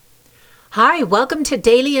Hi, welcome to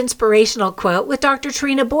Daily Inspirational Quote with Dr.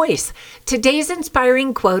 Trina Boyce. Today's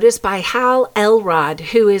inspiring quote is by Hal Elrod,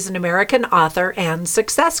 who is an American author and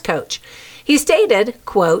success coach. He stated,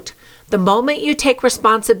 quote, "The moment you take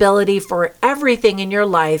responsibility for everything in your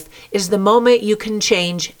life is the moment you can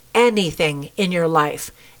change anything in your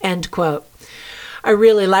life." End quote. I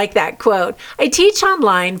really like that quote. I teach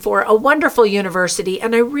online for a wonderful university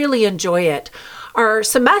and I really enjoy it. Our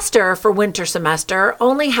semester for winter semester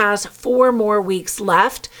only has 4 more weeks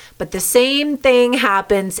left, but the same thing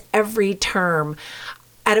happens every term.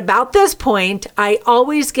 At about this point, I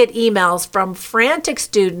always get emails from frantic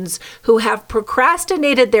students who have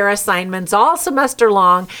procrastinated their assignments all semester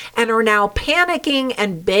long and are now panicking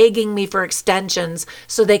and begging me for extensions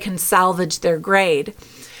so they can salvage their grade.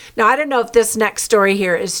 Now, I don't know if this next story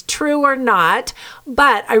here is true or not,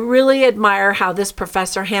 but I really admire how this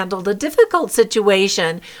professor handled a difficult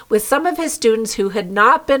situation with some of his students who had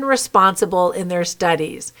not been responsible in their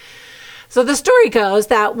studies. So the story goes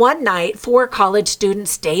that one night, 4 college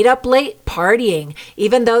students stayed up late partying,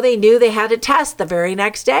 even though they knew they had a test the very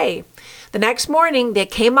next day. The next morning, they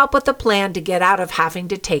came up with a plan to get out of having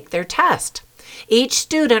to take their test. Each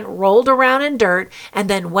student rolled around in dirt and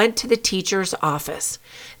then went to the teacher's office.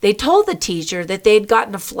 They told the teacher that they'd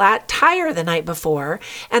gotten a flat tire the night before,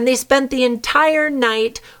 and they spent the entire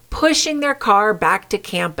night pushing their car back to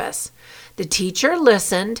campus. The teacher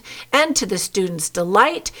listened, and to the students'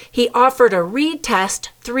 delight, he offered a retest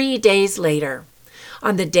 3 days later.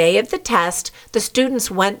 On the day of the test, the students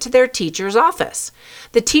went to their teacher's office.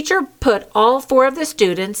 The teacher put all 4 of the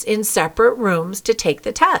students in separate rooms to take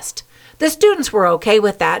the test. The students were okay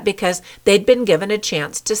with that because they'd been given a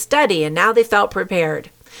chance to study and now they felt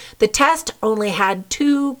prepared. The test only had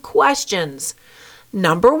 2 questions.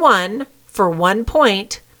 Number 1, for 1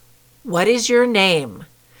 point, what is your name?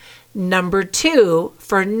 Number 2,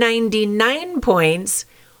 for 99 points,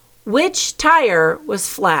 which tire was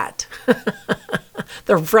flat?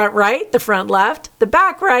 The front right, the front left, the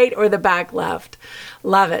back right, or the back left?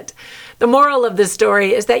 Love it. The moral of this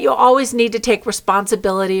story is that you'll always need to take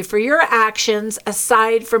responsibility for your actions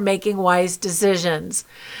aside from making wise decisions.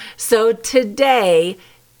 So today,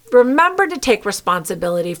 remember to take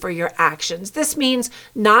responsibility for your actions. This means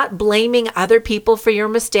not blaming other people for your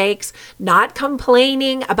mistakes, not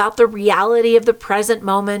complaining about the reality of the present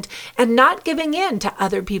moment, and not giving in to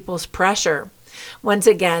other people's pressure. Once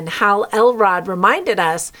again, Hal Elrod reminded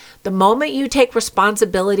us, the moment you take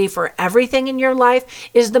responsibility for everything in your life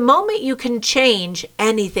is the moment you can change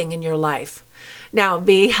anything in your life. Now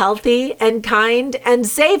be healthy and kind and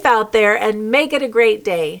safe out there and make it a great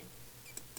day.